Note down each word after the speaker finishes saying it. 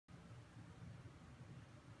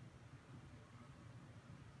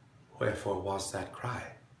Wherefore was that cry?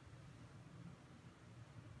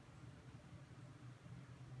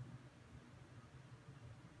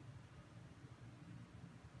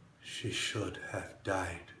 She should have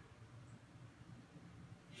died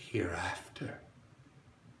hereafter.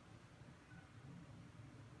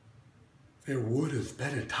 There would have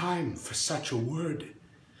been a time for such a word.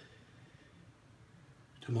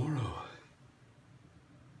 Tomorrow.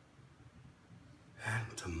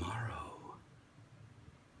 And tomorrow.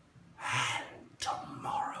 And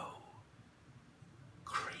tomorrow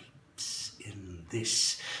creeps in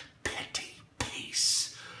this petty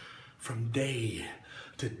pace from day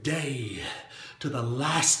to day to the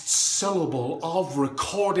last syllable of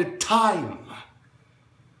recorded time.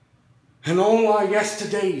 And all our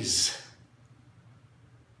yesterdays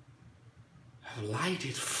have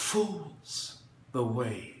lighted fools the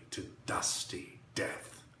way to dusty death.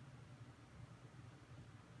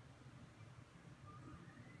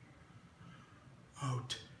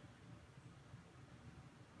 Out,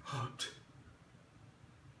 out,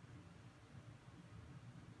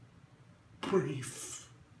 brief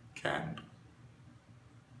candle.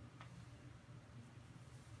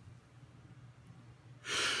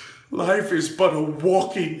 Life is but a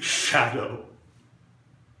walking shadow,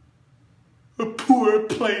 a poor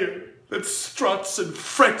player that struts and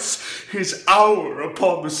frets his hour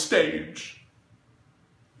upon the stage,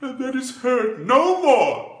 and that is heard no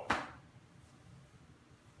more.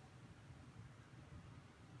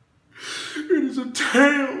 It is a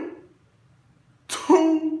tale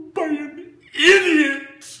told by an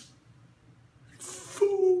idiot,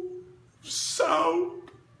 full of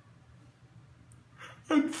sound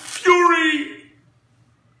and fury,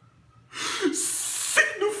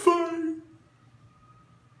 signifying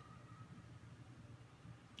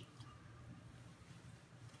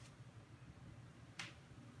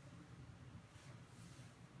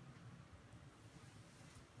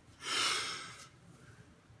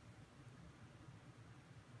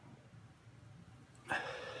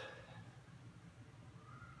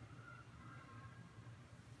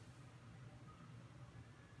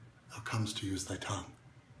thou comes to use thy tongue,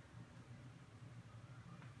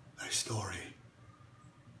 thy story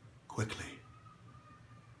quickly.